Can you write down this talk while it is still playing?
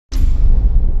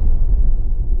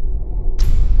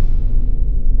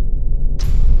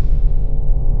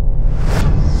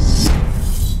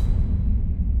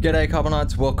G'day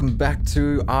Carbonites, welcome back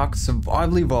to Ark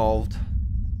Survival Evolved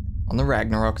on the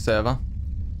Ragnarok server.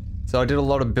 So I did a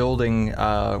lot of building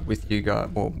with you guys,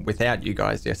 well, without you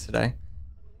guys yesterday.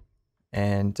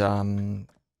 And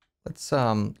let's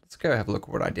go have a look at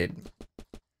what I did.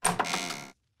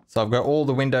 So I've got all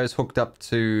the windows hooked up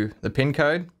to the pin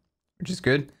code, which is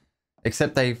good.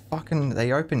 Except they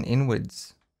open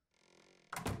inwards.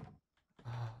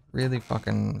 Really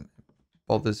fucking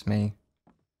bothers me.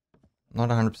 Not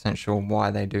 100% sure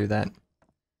why they do that.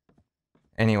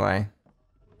 Anyway.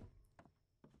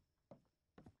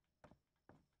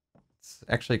 It's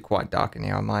actually quite dark in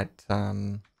here. I might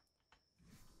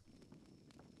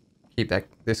keep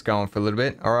this going for a little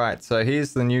bit. Alright, so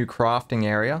here's the new crafting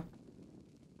area.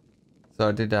 So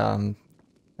I did a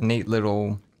neat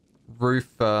little roof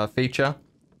feature.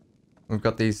 We've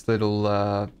got these little,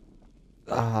 I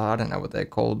don't know what they're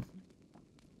called.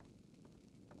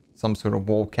 Some sort of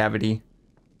wall cavity.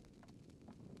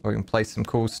 We can place some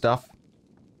cool stuff.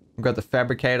 We've got the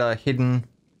fabricator hidden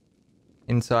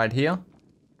inside here.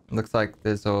 It looks like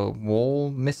there's a wall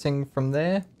missing from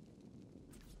there.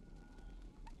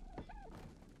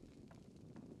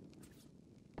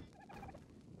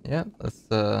 Yeah, let's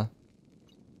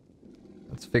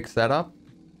fix that up.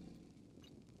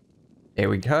 There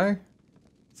we go.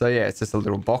 So yeah, it's just a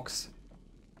little box.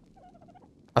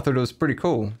 I thought it was pretty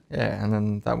cool. Yeah, and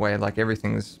then that way like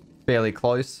everything's fairly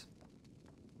close.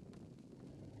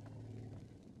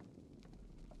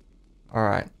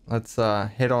 Alright, let's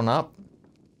head on up.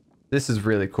 This is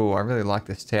really cool. I really like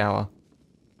this tower.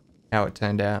 How it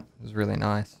turned out. It was really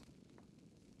nice.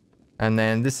 And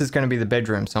then this is going to be the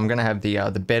bedroom. So I'm going to have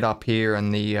the bed up here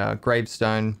and the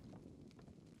gravestone.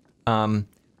 The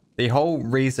whole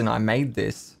reason I made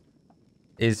this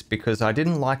is because I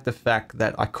didn't like the fact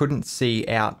that I couldn't see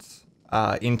out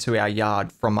into our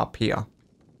yard from up here.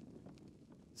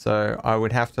 So I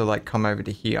would have to like come over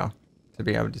to here to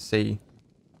be able to see.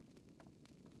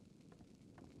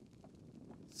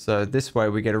 So this way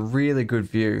we get a really good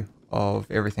view of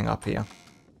everything up here.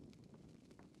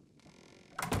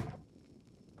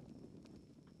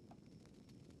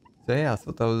 So yeah, I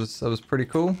thought that was pretty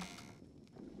cool.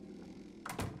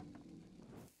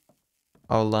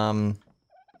 I'll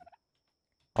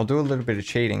do a little bit of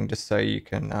cheating just so you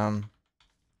can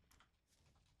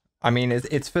I mean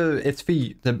it's for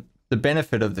the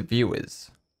benefit of the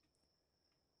viewers.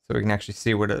 So we can actually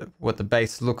see what the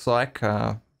base looks like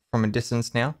from a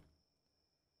distance now.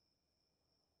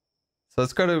 So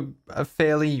it's got a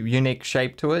fairly unique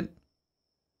shape to it.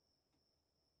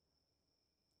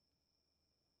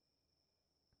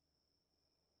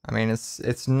 I mean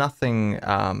it's nothing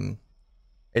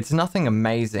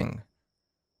amazing,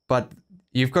 but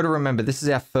you've got to remember this is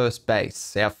our first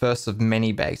base, our first of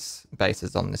many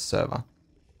bases on this server.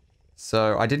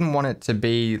 So I didn't want it to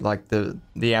be like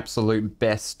the absolute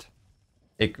best,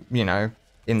 you know,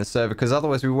 in the server, because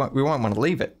otherwise we won't want to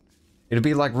leave it. It'll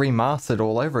be like remastered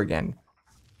all over again.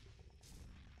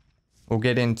 We'll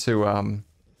get into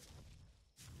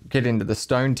the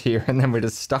stone tier and then we're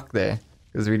just stuck there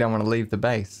because we don't want to leave the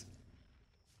base.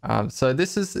 So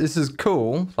this is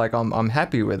cool. Like I'm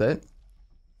happy with it,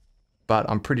 but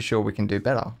I'm pretty sure we can do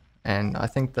better. And I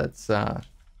think that's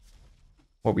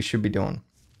what we should be doing.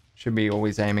 Should be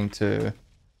always aiming to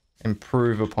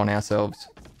improve upon ourselves.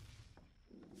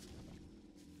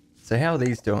 So how are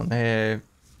these doing? They're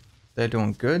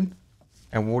doing good.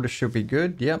 Our water should be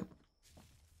good. Yep.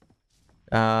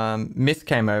 Myth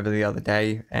came over the other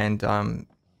day, and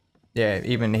yeah,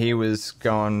 even he was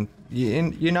going,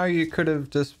 you know, you could have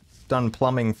just done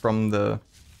plumbing from the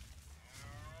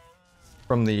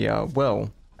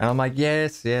well. And I'm like,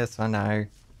 yes, I know.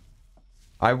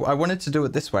 I wanted to do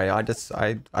it this way. I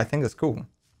think it's cool.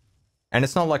 And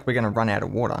it's not like we're going to run out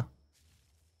of water.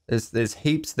 There's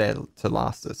heaps there to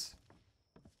last us.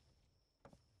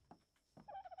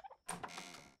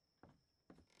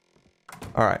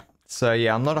 Alright, so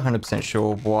yeah, I'm not 100%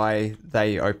 sure why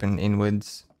they open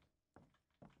inwards.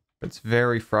 It's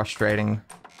very frustrating.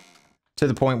 To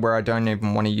the point where I don't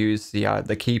even want to use the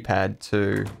keypad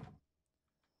to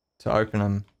open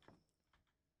them.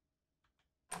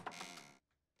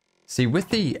 See, with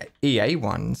the EA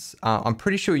ones, I'm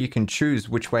pretty sure you can choose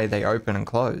which way they open and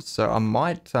close. So I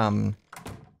might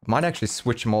actually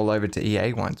switch them all over to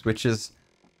EA ones, which is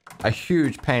a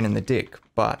huge pain in the dick,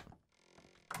 but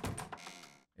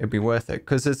it'd be worth it,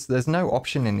 because there's no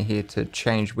option in here to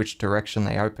change which direction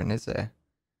they open, is there?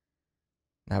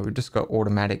 No, we've just got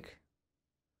automatic.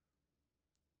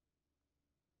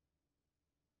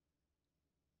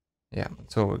 Yeah,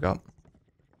 that's all we got.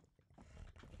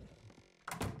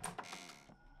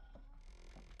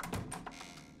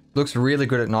 Looks really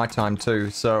good at nighttime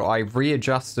too. So I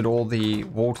readjusted all the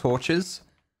wall torches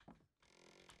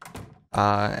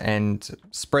and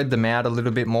spread them out a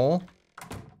little bit more.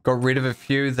 Got rid of a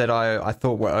few that I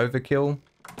thought were overkill.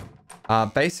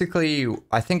 Basically,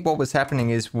 I think what was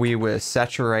happening is we were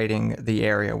saturating the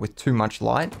area with too much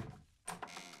light.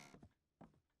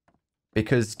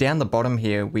 Because down the bottom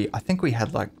here, I think we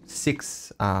had like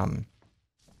six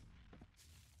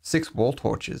wall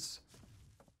torches.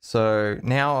 So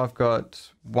now I've got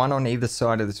one on either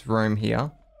side of this room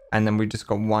here, and then we just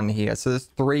got one here. So there's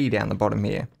 3 down the bottom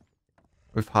here.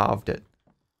 We've halved it.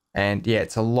 And yeah,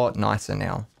 it's a lot nicer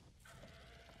now.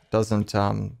 Doesn't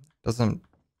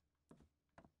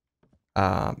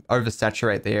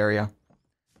oversaturate the area.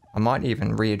 I might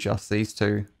even readjust these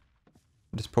two.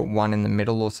 Just put one in the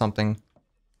middle or something.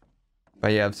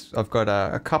 But yeah, I've got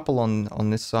a couple on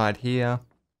this side here.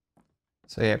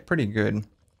 So yeah, pretty good.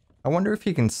 I wonder if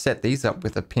you can set these up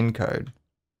with a pin code.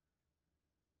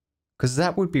 Because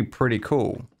that would be pretty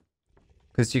cool.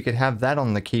 Because you could have that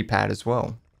on the keypad as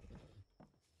well.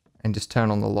 And just turn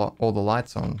on all the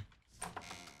lights on.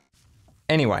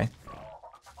 Anyway.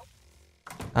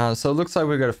 So it looks like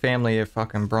we've got a family of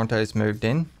fucking Brontos moved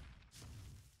in.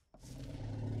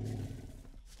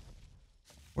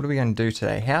 What are we going to do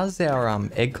today? How's our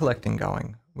egg collecting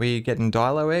going? We getting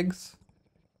dilo eggs?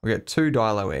 We got 2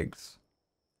 dilo eggs.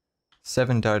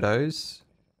 7 dodos.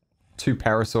 2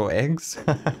 parasaur eggs.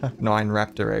 9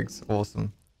 raptor eggs.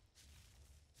 Awesome.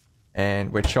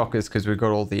 And we're chockers because we've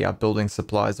got all the building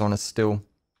supplies on us still.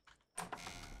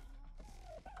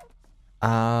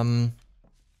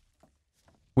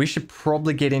 We should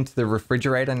probably get into the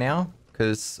refrigerator now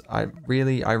because I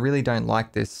really don't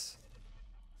like this.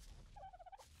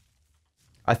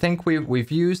 I think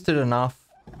we've used it enough.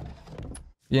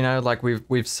 You know, like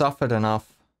we've suffered enough.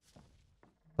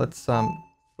 Let's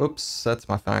oops, that's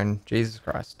my phone. Jesus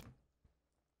Christ.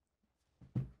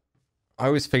 I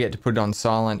always forget to put it on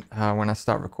silent when I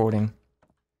start recording.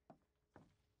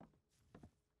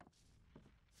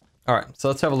 Alright, so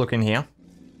let's have a look in here.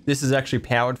 This is actually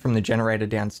powered from the generator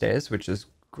downstairs, which is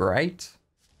great.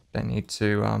 Don't need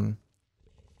to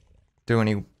do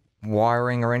any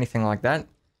wiring or anything like that.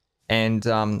 And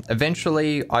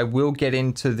eventually I will get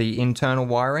into the internal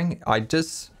wiring.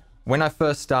 When I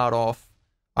first start off,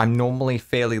 I'm normally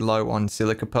fairly low on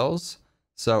silica pearls,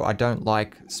 so I don't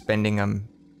like spending them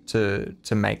to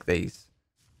make these.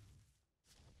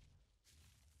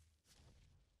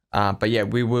 But yeah,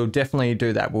 we will definitely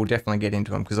do that. We'll definitely get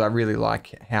into them because I really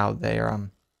like how they're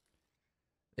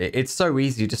it's so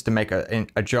easy just to make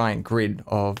a giant grid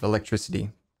of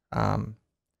electricity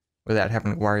without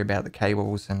having to worry about the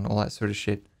cables and all that sort of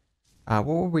shit. What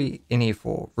were we in here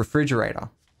for? Refrigerator.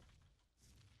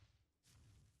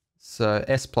 So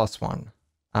S+1.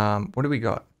 What do we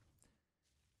got?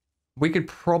 We could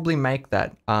probably make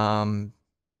that. I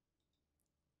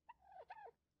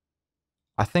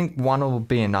think 1 will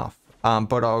be enough.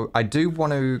 But I do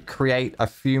want to create a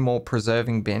few more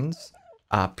preserving bins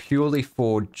purely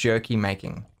for jerky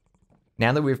making.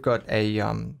 Now that we've got a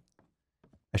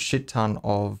shit ton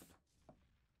of...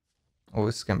 Oh,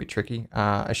 this is going to be tricky.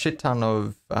 A shit ton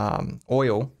of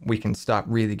oil, we can start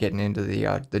really getting into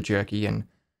the jerky and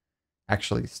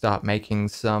actually start making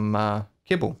some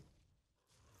kibble.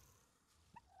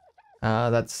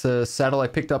 That's a saddle I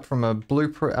picked up from a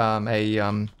blueprint,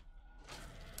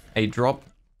 a drop.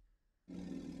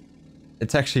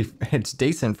 It's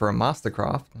decent for a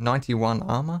mastercraft. 91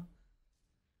 armor.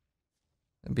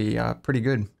 That'd be pretty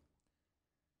good.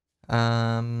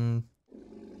 What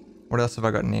else have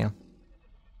I got in here?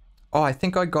 Oh, I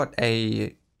think I got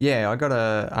a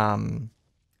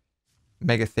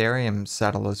Megatherium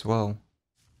saddle as well.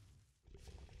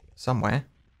 Somewhere.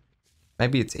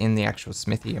 Maybe it's in the actual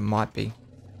smithy. It might be.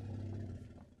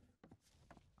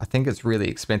 I think it's really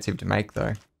expensive to make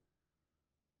though.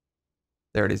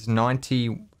 There it is.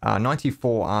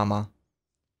 94 armor.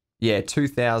 Yeah,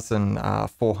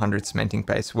 2,400 cementing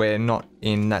paste. We're not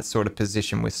in that sort of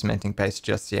position with cementing paste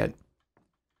just yet.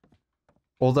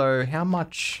 Although, how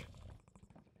much...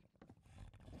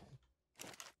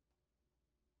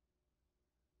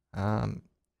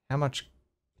 how much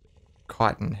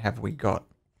chitin have we got?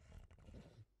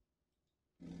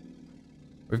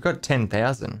 We've got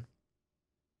 10,000.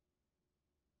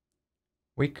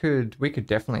 We could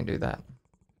definitely do that.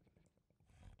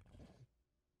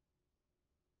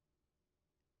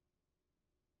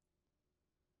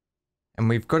 And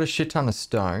we've got a shit ton of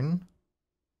stone.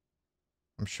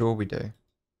 I'm sure we do.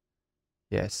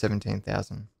 Yeah,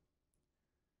 17,000.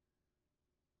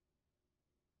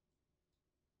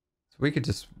 So we could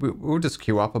just, we'll just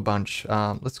queue up a bunch.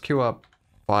 Let's queue up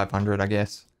 500, I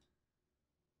guess.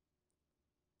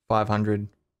 500.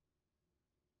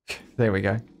 There we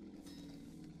go.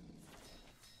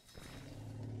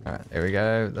 Alright, there we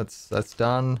go. That's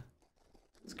done.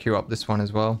 Let's queue up this one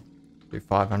as well. Do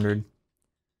 500.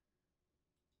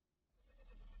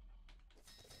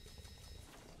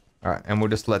 Alright, and we'll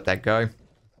just let that go.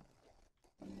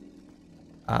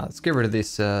 Let's get rid of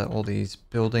this, all these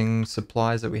building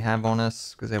supplies that we have on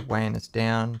us, because they're weighing us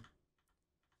down.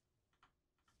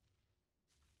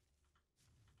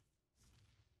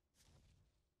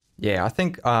 Yeah, I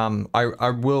think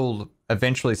I will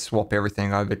eventually swap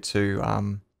everything over to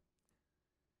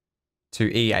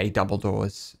EA double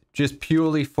doors, just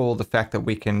purely for the fact that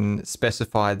we can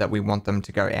specify that we want them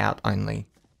to go out only,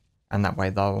 and that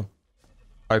way they'll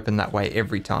open that way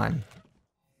every time.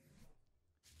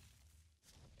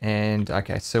 And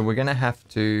okay, so we're gonna have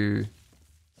to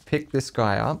pick this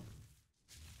guy up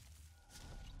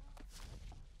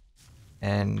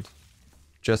and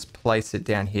just place it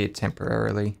down here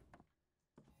temporarily.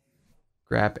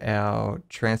 Grab our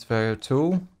transfer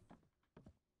tool,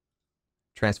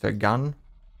 transfer gun,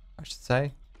 I should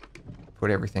say.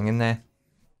 Put everything in there.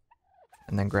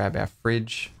 And then grab our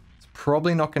fridge. It's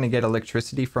probably not going to get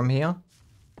electricity from here.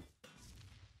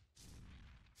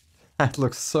 That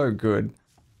looks so good.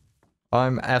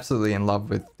 I'm absolutely in love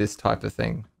with this type of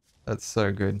thing. That's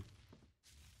so good.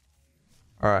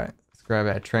 Alright, let's grab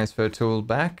our transfer tool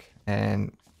back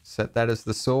and set that as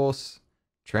the source.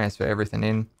 Transfer everything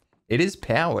in. It is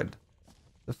powered.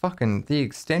 The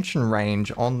extension range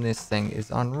on this thing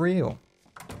is unreal.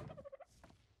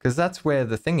 Because that's where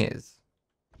the thing is.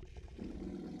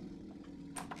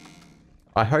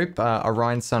 I hope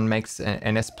Orion Sun makes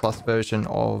an S Plus version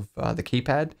of the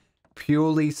keypad,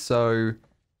 purely so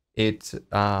it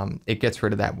gets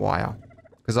rid of that wire.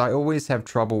 Because I always have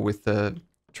trouble with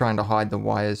trying to hide the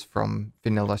wires from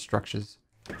vanilla structures.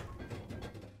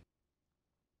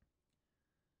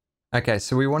 Okay,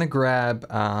 so we want to grab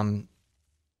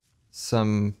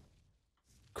some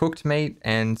cooked meat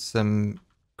and some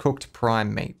cooked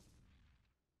prime meat.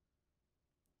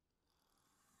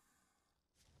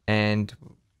 And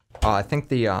I think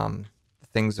the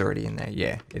thing's already in there.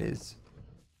 Yeah, it is.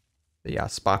 The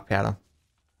spark powder.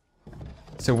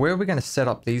 So where are we going to set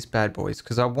up these bad boys?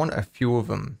 Because I want a few of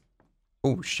them.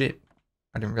 Oh, shit.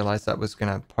 I didn't realize that was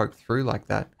going to poke through like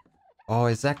that. Oh,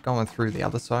 is that going through the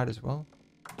other side as well?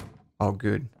 Oh,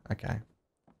 good. Okay.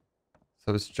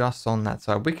 So it's just on that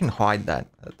side. We can hide that.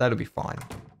 That'll be fine.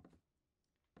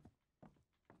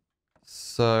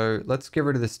 So let's get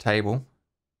rid of this table.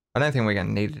 I don't think we're going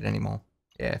to need it anymore.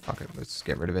 Yeah, fuck it. Let's just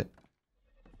get rid of it.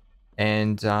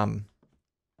 And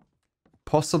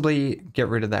possibly get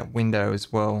rid of that window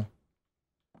as well.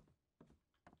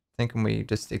 Thinking we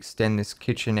just extend this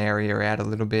kitchen area out a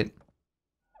little bit.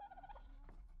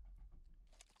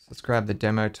 So let's grab the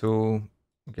demo tool.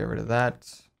 Get rid of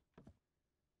that.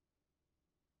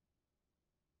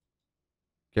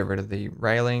 Get rid of the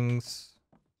railings.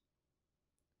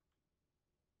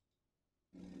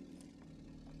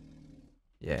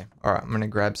 Yeah, alright, I'm going to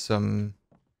grab some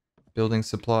building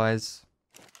supplies.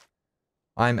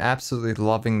 I'm absolutely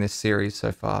loving this series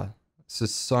so far. This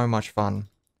is so much fun.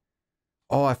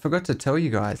 Oh, I forgot to tell you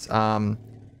guys. Last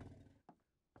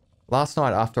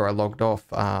night after I logged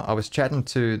off, I was chatting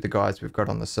to the guys we've got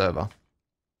on the server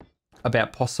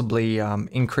about possibly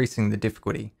increasing the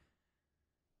difficulty.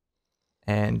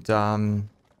 And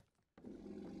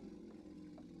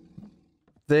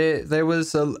there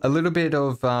was a little bit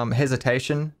of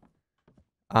hesitation,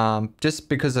 just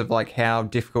because of like how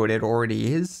difficult it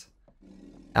already is.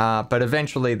 But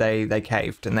eventually they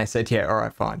caved and they said, yeah, all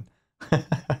right, fine.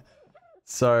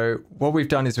 So what we've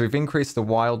done is we've increased the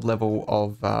wild level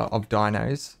of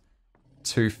dinos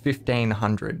to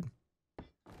 1500.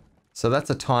 So that's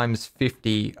a times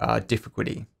 50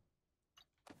 difficulty.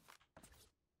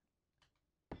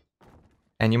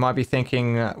 And you might be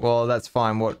thinking, well, that's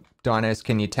fine. What dinos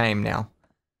can you tame now?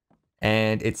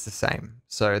 And it's the same.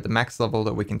 So the max level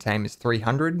that we can tame is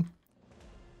 300.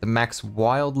 The max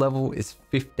wild level is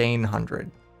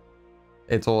 1500.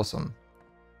 It's awesome.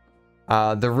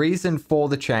 The reason for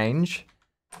the change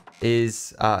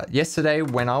is yesterday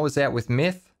when I was out with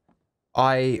Myth,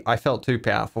 I felt too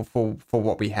powerful for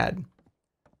what we had.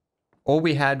 All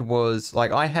we had was,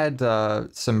 like, I had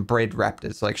some bred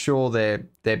raptors. Like, sure,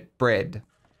 they're bred,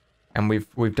 and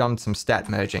we've done some stat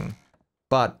merging,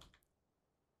 but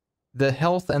the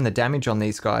health and the damage on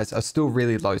these guys are still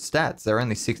really low stats. They're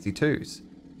only 62s.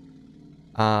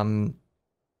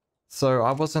 So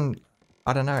I wasn't,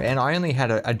 I don't know, and I only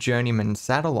had a journeyman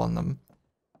saddle on them,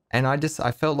 and I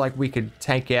felt like we could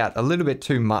take out a little bit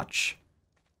too much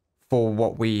for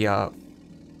what we,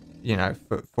 you know,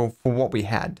 for what we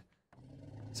had.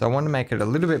 So I want to make it a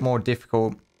little bit more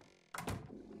difficult.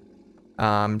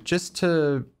 Just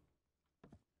to,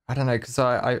 I don't know, because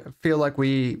I feel like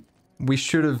we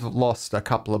should have lost a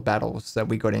couple of battles that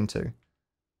we got into.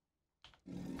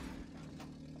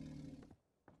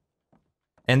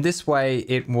 And this way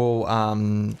it will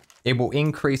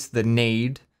increase the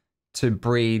need to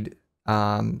breed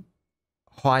high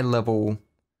level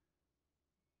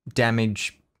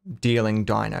damage dealing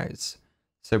dinos.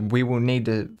 So we will need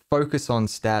to focus on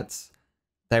stats.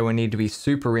 They will need to be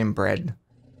super inbred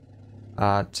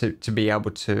to be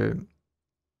able to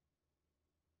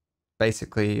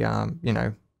basically, you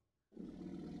know,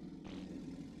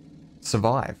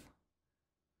 survive.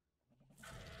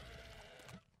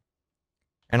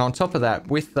 And on top of that,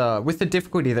 with the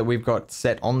difficulty that we've got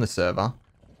set on the server,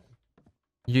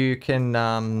 you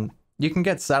can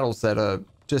get saddles that are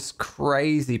just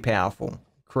crazy powerful,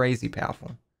 crazy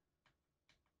powerful.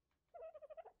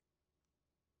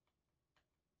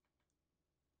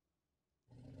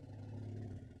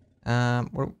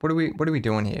 What are we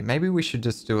doing here? Maybe we should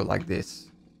just do it like this.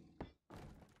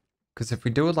 Because if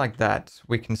we do it like that,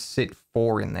 we can sit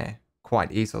 4 in there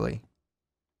quite easily.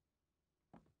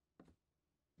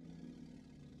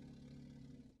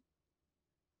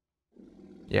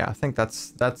 Yeah, I think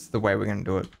that's the way we're gonna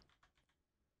do it.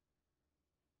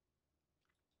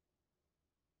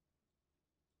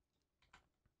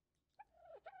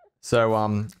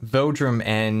 So Veldrum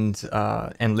and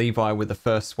Levi were the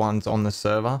first ones on the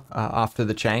server after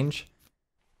the change,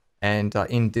 and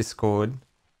in Discord,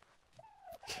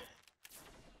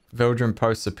 Veldrum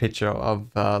posts a picture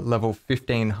of level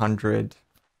 1500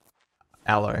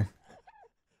 Aloe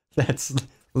that's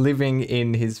living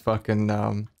in his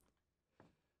fucking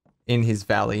in his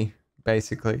valley,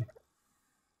 basically.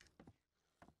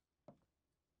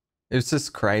 It was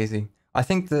just crazy. I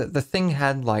think the thing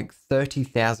had like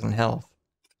 30,000 health.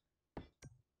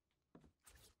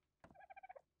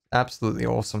 Absolutely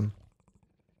awesome.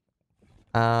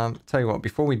 Tell you what,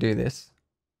 before we do this,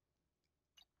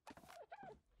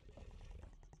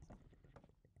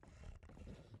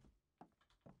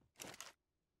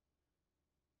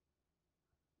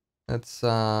 let's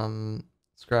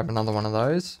grab another one of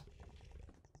those.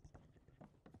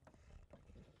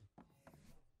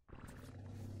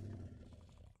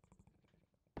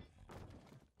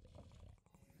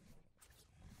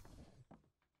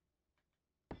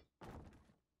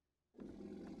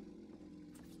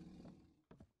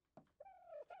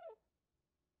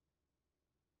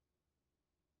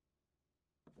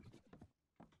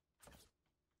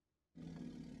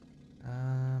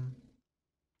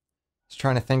 Just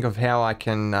trying to think of how I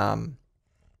can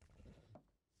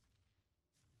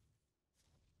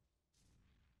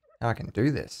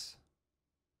do this.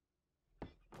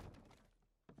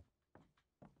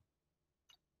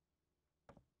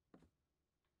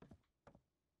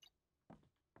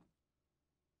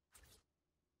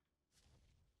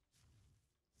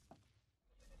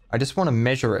 I just want to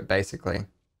measure it basically.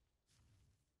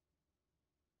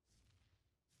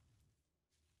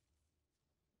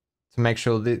 To make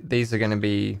sure that these are going to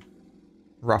be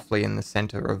roughly in the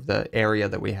center of the area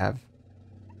that we have.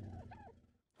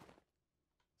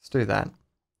 Let's do that.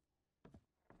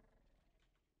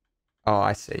 Oh,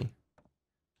 I see.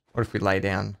 What if we lay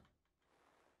down?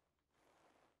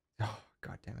 Oh,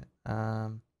 god damn it.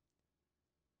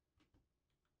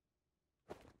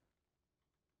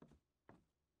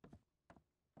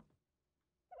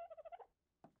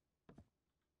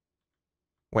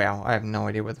 Wow, I have no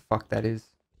idea what the fuck that is.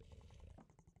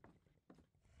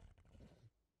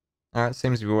 Alright,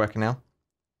 seems to be working now.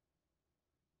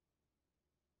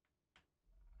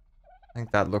 I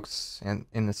think that looks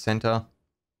in the center.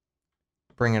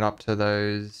 Bring it up to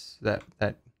those that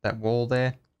wall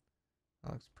there.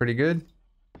 That looks pretty good.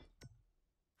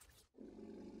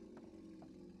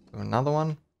 Do another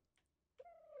one.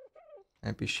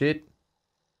 That'd be shit.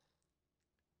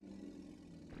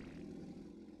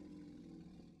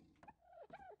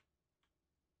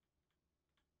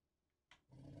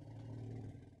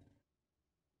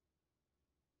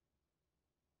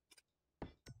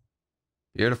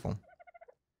 Beautiful.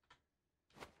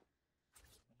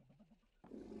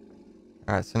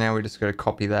 Alright, so now we just gotta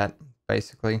copy that,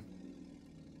 basically.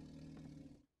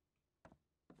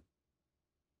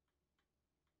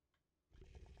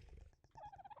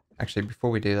 Actually, before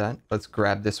we do that, let's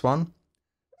grab this one.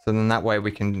 So then that way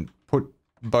we can put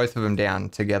both of them down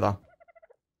together.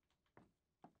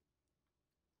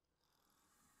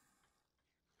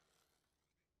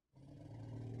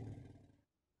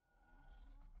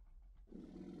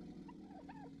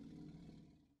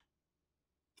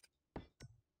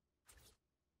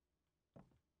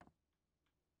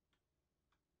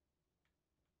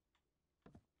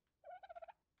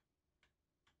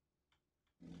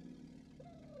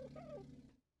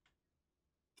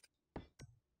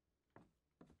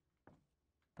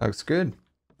 Looks good.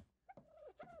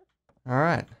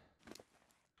 Alright.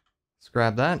 Let's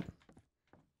grab that.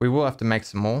 We will have to make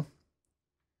some more.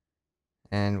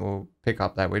 And we'll pick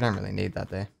up that. We don't really need that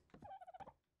there.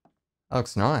 That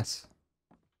looks nice.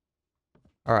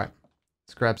 Alright.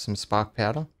 Let's grab some spark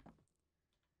powder.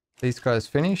 These guys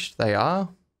finished? They are.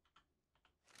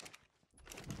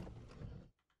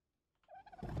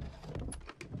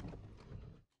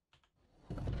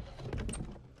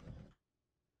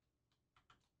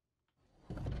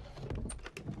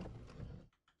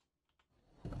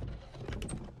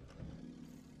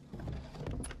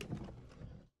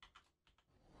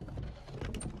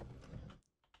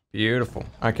 Beautiful.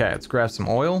 Okay, let's grab some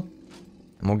oil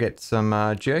and we'll get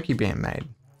some jerky being made.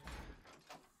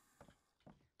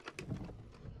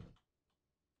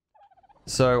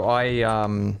 So I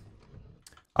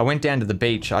went down to the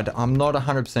beach. I'm not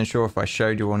 100% sure if I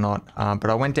showed you or not, but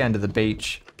I went down to the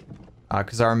beach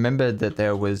because I remembered that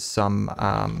there was some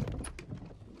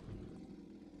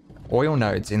oil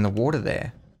nodes in the water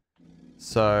there.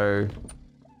 So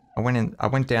I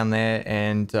went down there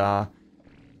and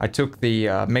I took the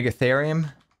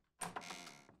Megatherium,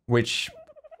 which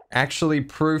actually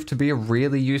proved to be a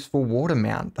really useful water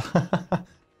mount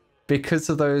because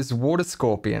of those water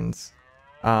scorpions.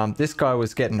 This guy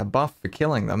was getting a buff for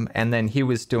killing them, and then he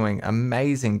was doing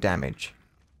amazing damage.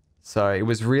 So it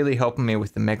was really helping me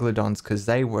with the Megalodons because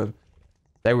they were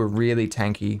really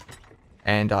tanky,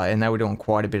 and they were doing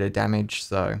quite a bit of damage.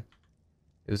 So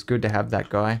it was good to have that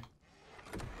guy.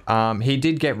 He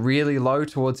did get really low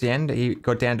towards the end. He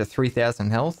got down to 3,000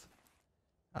 health.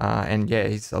 And yeah,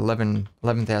 he's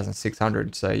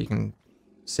 11,600. So you can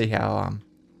see how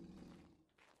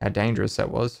dangerous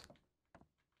that was.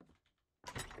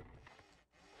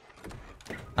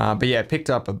 But yeah, picked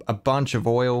up a bunch of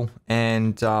oil,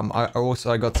 and I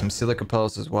also got some silica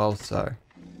pearls as well. So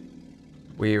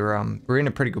we're in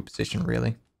a pretty good position,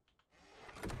 really.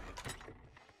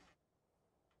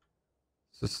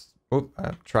 Just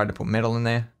I tried to put metal in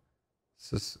there. Let's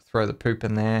just throw the poop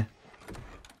in there.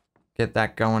 Get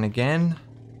that going again.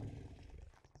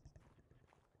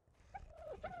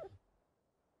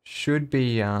 Should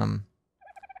be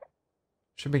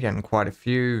getting quite a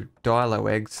few Dilo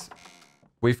eggs.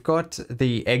 We've got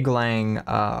the egg laying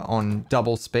on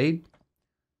double speed.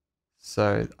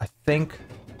 So I think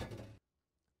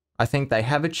they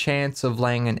have a chance of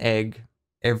laying an egg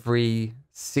every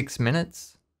 6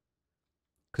 minutes.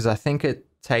 Because I think it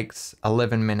takes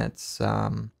 11 minutes,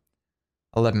 11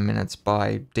 minutes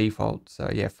by default. So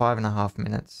yeah, 5.5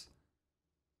 minutes.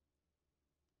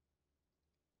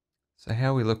 So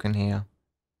how are we looking here?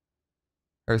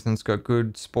 Everything's got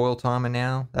good spoil timer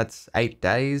now. That's 8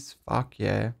 days. Fuck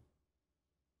yeah.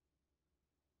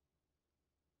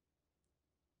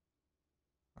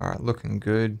 Alright, looking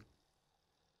good.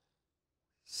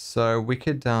 So we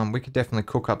could definitely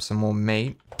cook up some more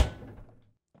meat.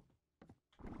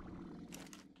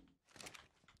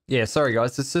 Yeah, sorry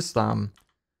guys, it's just a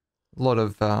lot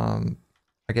of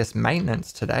I guess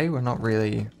maintenance today. Haven't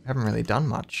really done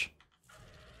much.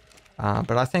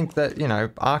 But I think that, you know,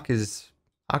 Ark is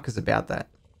about that.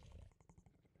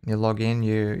 You log in,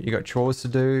 you got chores to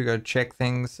do, you got to check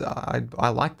things. I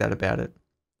like that about it.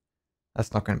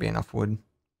 That's not going to be enough wood.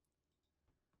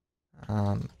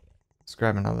 Let's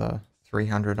grab another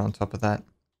 300 on top of that.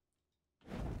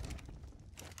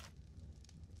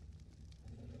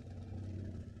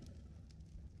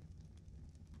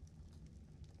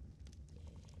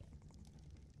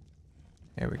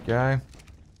 There we go.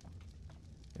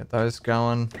 Get those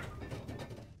going.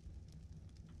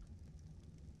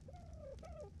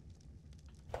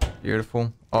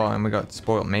 Beautiful. Oh, and we got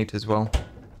spoiled meat as well.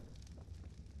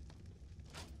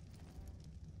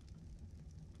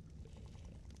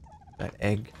 That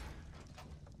egg.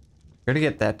 Gotta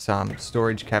get that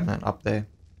storage cabinet up there.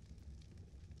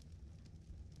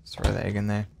 Let's throw the egg in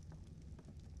there.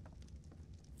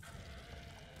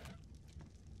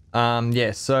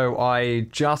 Yeah, so I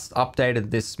just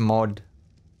updated this mod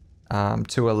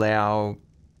to allow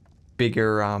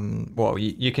bigger, well,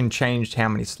 you can change how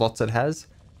many slots it has,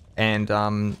 and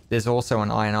there's also an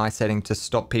INI setting to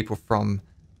stop people from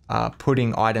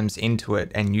putting items into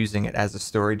it and using it as a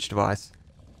storage device,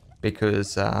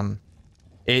 because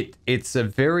it's a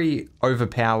very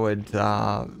overpowered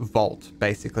vault,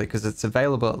 basically, because it's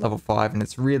available at level 5 and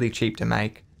it's really cheap to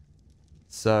make.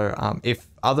 So if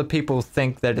other people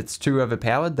think that it's too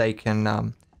overpowered, they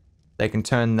can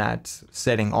turn that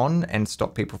setting on and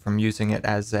stop people from using it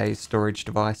as a storage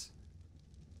device,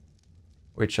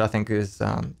 which I think is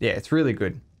yeah, it's really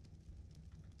good.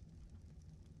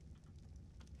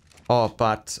 Oh,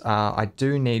 but I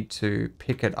do need to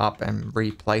pick it up and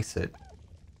replace it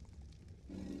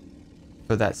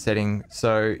for that setting.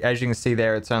 So as you can see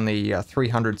there, it's only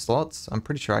 300 slots. I'm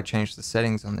pretty sure I changed the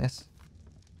settings on this.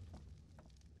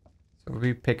 So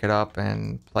we pick it up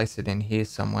and place it in here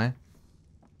somewhere.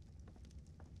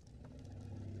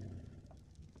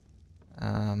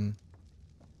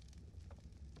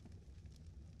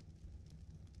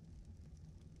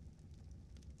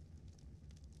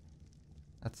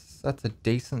 That's a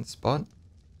decent spot.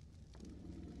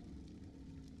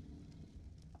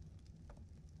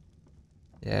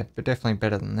 Yeah, but definitely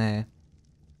better than there.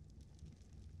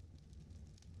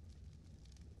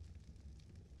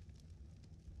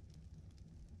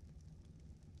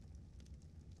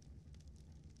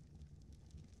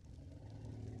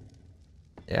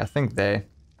 Yeah, I think there.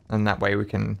 And that way we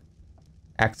can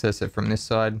access it from this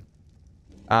side.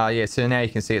 Yeah, so now you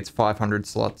can see it's 500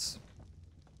 slots.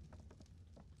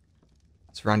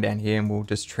 Let's run down here and we'll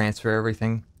just transfer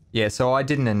everything. Yeah, so I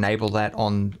didn't enable that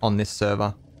on this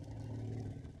server.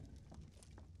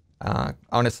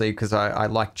 Honestly, because I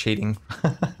like cheating.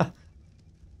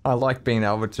 I like being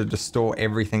able to just store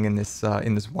everything in this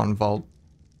one vault.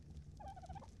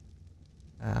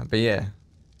 But yeah.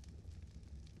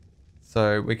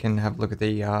 So we can have a look at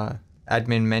the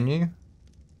admin menu.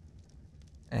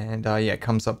 And yeah, it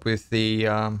comes up with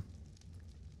the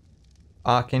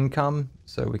ARC income.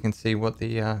 So we can see what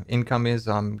the income is.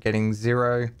 I'm getting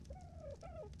 0.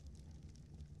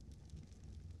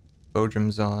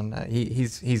 Belgium's on.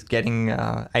 He's getting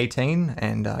 18,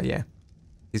 and yeah,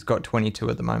 he's got 22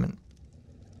 at the moment.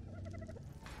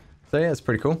 So yeah, it's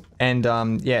pretty cool. And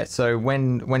yeah, so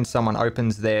when someone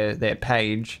opens their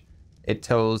page, it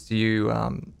tells you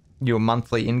your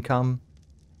monthly income.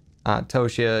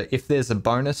 Tells you if there's a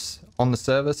bonus on the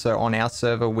server. So on our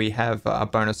server, we have a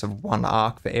bonus of 1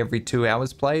 ARC for every 2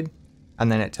 hours played,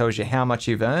 and then it tells you how much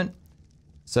you've earned.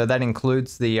 So that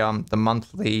includes the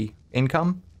monthly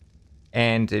income,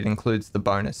 and it includes the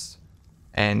bonus,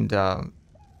 and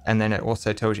then it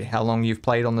also tells you how long you've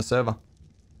played on the server.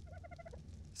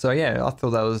 So yeah, I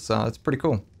thought that was it's pretty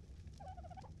cool.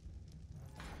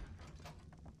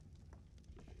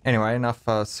 Anyway, enough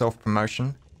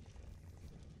self-promotion.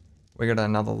 We got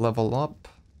another level up.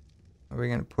 Where are we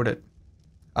going to put it?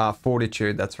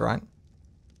 Fortitude, that's right.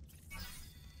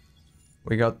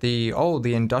 We got the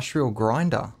industrial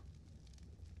grinder.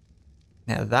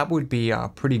 Now that would be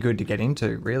pretty good to get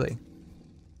into, really.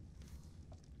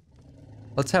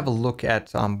 Let's have a look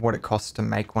at what it costs to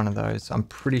make one of those. I'm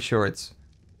pretty sure it's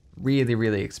really,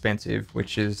 really expensive,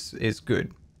 which is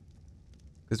good.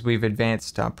 Because we've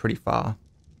advanced pretty far.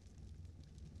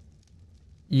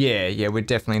 Yeah, we're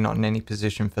definitely not in any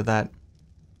position for that.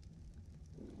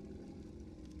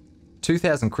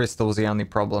 2,000 crystal is the only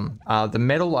problem. The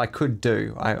metal I could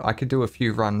do. I could do a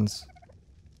few runs.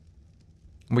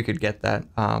 We could get that.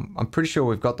 I'm pretty sure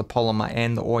we've got the polymer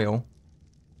and the oil.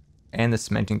 And the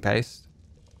cementing paste.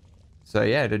 So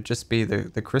yeah, it'd just be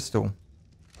the crystal.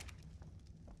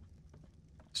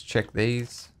 Let's check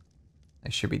these. They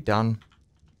should be done.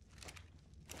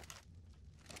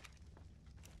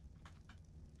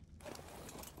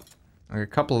 A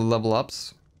couple of level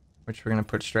ups, which we're going to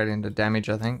put straight into damage,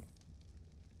 I think.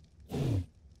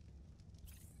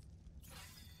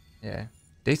 Yeah,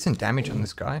 decent damage on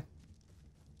this guy.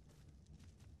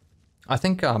 I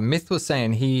think Myth was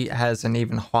saying he has an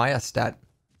even higher stat.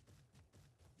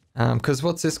 Because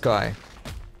what's this guy?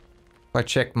 If I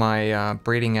check my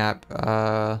breeding app,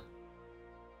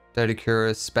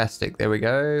 Dodicurus Spastic, there we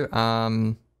go.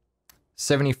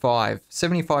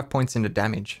 75 points into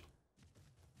damage.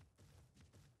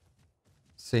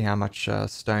 See how much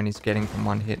stone he's getting from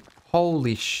one hit.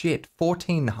 Holy shit,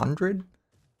 1,400?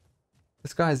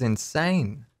 This guy's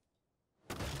insane.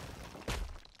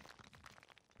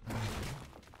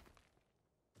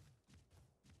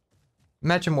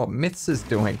 Imagine what Myths is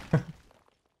doing.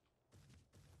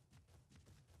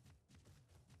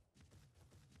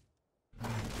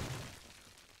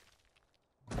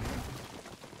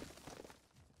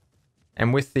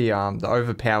 And with the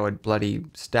overpowered bloody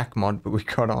stack mod that we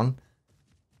got on,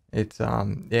 it's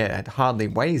yeah, it hardly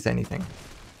weighs anything.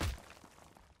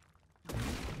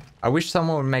 I wish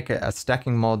someone would make a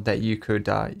stacking mod that you could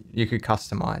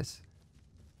customize.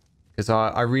 Because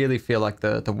I really feel like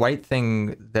the weight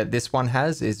thing that this one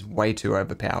has is way too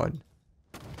overpowered.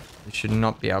 You should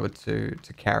not be able to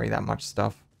carry that much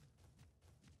stuff.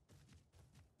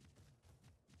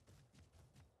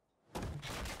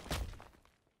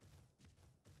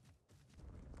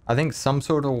 I think some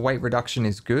sort of weight reduction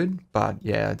is good, but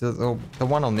yeah, the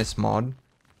one on this mod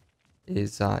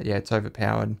is, yeah, it's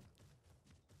overpowered.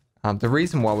 The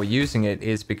reason why we're using it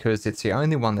is because it's the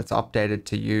only one that's updated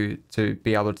to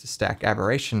be able to stack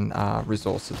aberration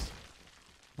resources,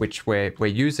 which we're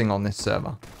using on this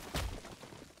server.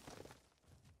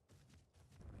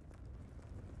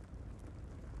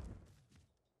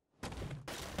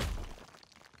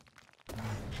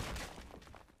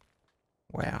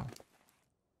 Wow.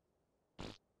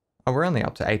 Oh, we're only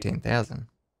up to 18,000.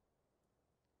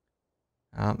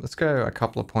 Let's go a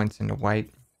couple of points into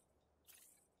weight.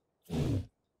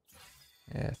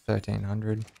 Yeah,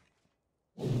 1,300.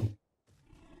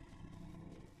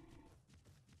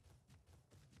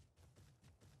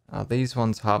 These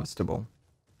ones harvestable.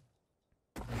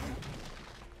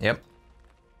 Yep.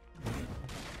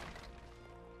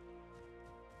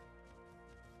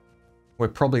 We're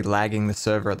probably lagging the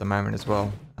server at the moment as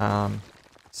well.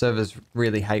 Servers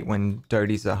really hate when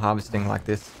doties are harvesting like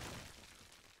this.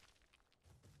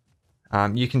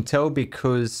 You can tell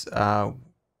because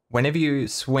whenever you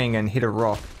swing and hit a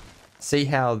rock, see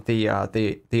how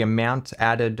the amount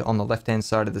added on the left-hand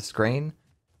side of the screen,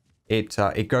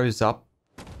 it goes up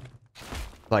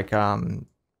like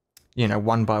you know,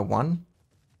 one by one.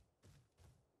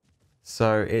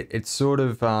 So it sort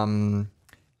of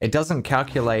it doesn't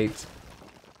calculate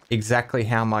exactly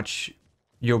how much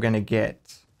you're going to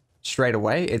get straight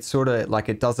away. It's sort of like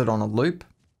it does it on a loop.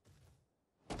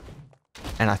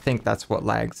 And I think that's what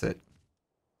lags it.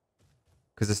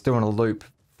 Because it's doing a loop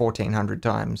 1,400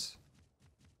 times.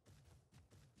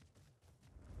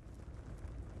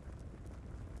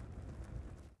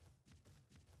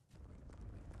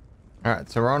 Alright,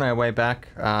 so we're on our way back.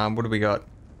 What do we got?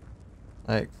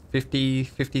 Like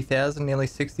 50,000, nearly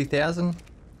 60,000?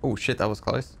 Oh shit, that was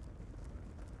close.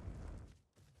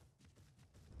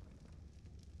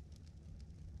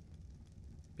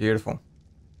 Beautiful.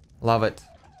 Love it.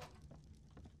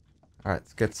 Alright,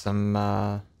 let's get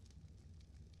some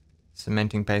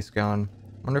cementing paste going.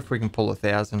 Wonder if we can pull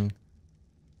 1,000.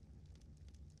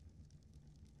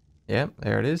 Yep,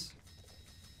 there it is.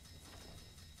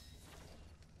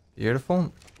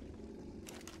 Beautiful.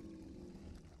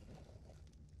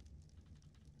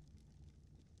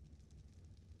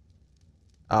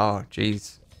 Oh,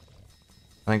 jeez.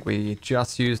 I think we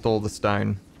just used all the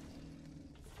stone.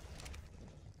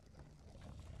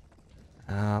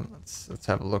 Let's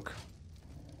have a look.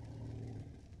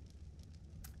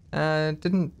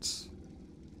 Didn't...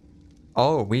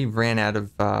 Oh, we ran out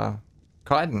of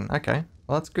chitin. Okay,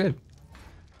 well that's good.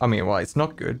 I mean, well, it's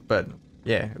not good, but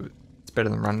yeah, it's better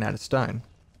than running out of stone.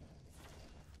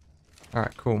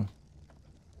 Alright, cool.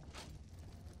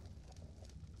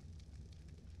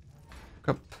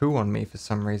 Got poo on me for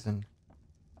some reason.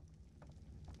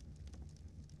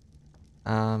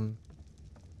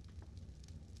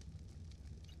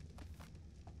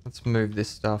 Let's move this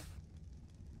stuff.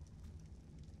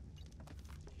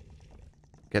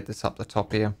 Get this up the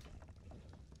top here.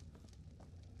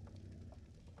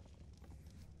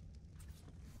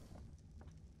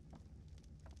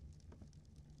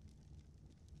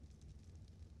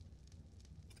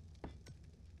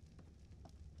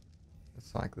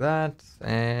 Just like that,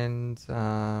 and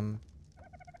yeah,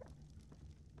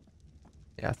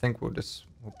 I think we'll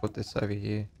put this over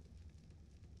here.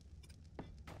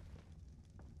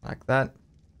 Like that.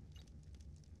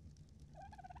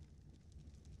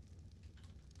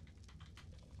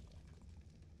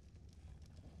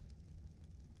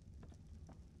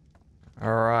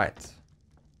 All right.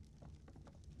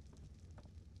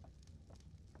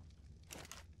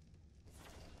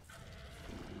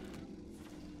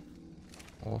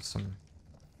 Awesome.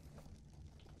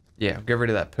 Yeah, get rid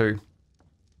of that poo.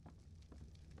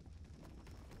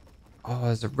 Oh,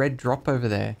 there's a red drop over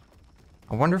there.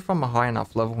 I wonder if I'm a high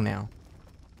enough level now.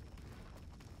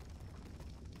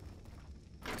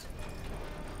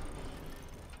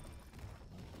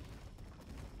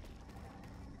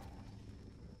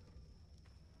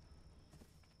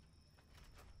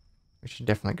 We should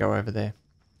definitely go over there.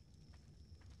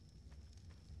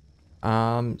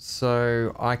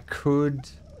 So I could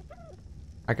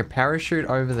parachute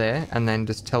over there and then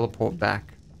just teleport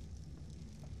back.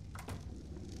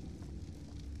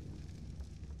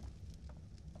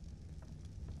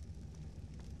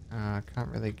 I can't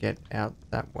really get out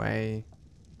that way.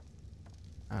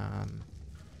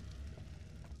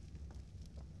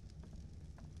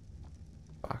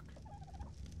 Fuck.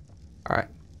 Alright.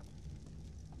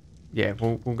 Yeah,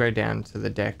 we'll go down to the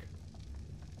deck.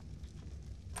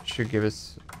 Should give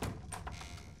us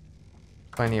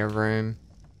plenty of room.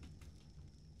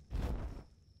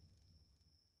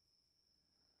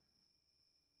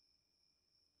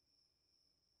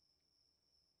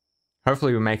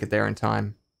 Hopefully we make it there in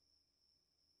time.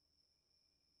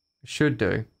 Should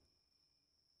do.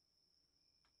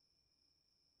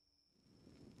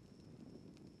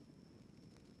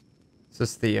 It's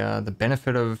just the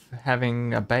benefit of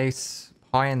having a base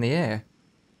high in the air.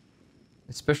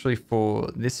 Especially for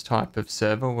this type of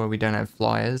server where we don't have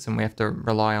flyers and we have to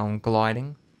rely on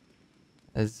gliding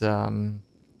as the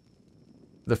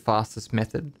fastest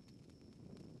method.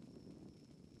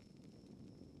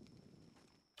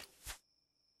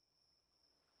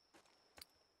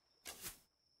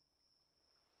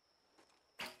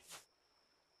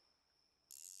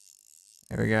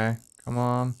 There we go. Come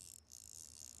on.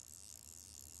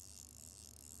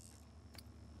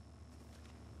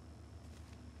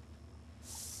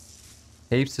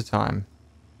 Heaps of time.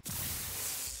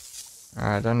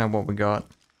 Alright, I don't know what we got.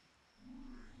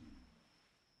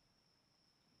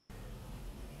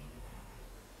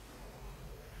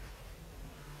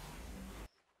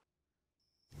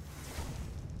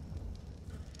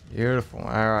 Beautiful.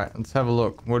 Alright, let's have a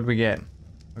look. What did we get?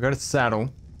 We got a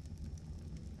saddle.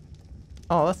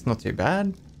 Oh, that's not too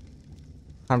bad.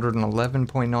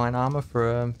 111.9 armor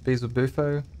for a Beezle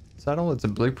Bufo saddle. It's a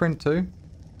blueprint too.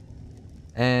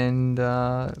 And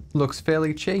looks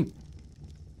fairly cheap.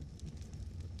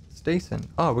 It's decent.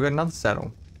 Oh, we got another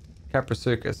saddle.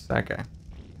 Caprasuchus. Okay.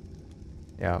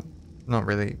 Yeah, not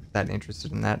really that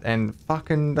interested in that. And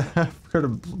fucking, I've got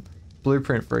a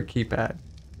blueprint for a keypad.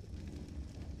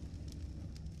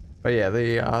 But yeah,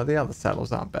 the other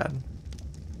saddles aren't bad.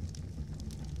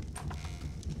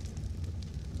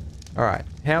 All right,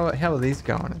 how are these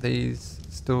going? Are these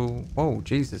still? Oh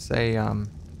Jesus, they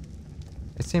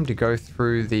seem to go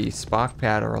through the spark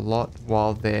powder a lot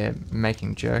while they're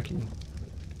making jerky.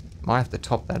 Might have to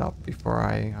top that up before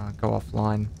I go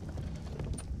offline.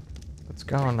 It's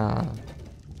going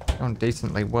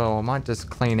decently well. I might just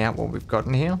clean out what we've got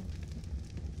in here.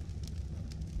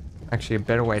 Actually, a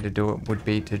better way to do it would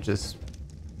be to just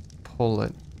pull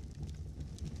it.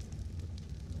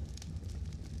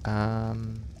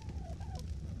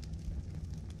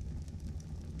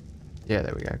 Yeah,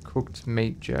 there we go. Cooked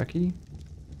meat jerky.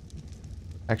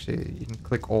 Actually, you can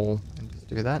click all and just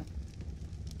do that.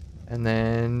 And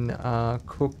then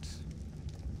cooked.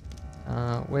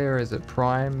 Where is it?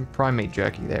 Prime meat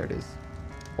jerky. There it is.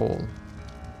 All.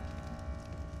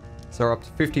 So we're up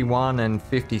to 51 and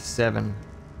 57.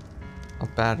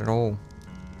 Not bad at all.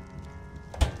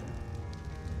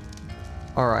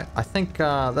 Alright, I think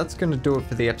that's going to do it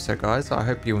for the episode, guys. I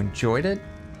hope you enjoyed it.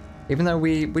 Even though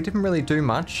we didn't really do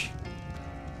much.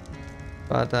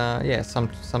 But yeah,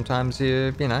 sometimes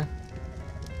you know,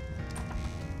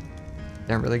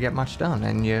 don't really get much done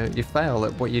and you fail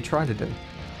at what you try to do.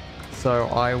 So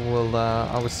I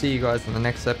will see you guys in the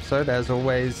next episode. As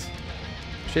always,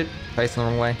 shit, facing the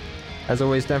wrong way. As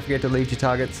always, don't forget to lead your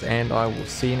targets, and I will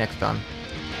see you next time.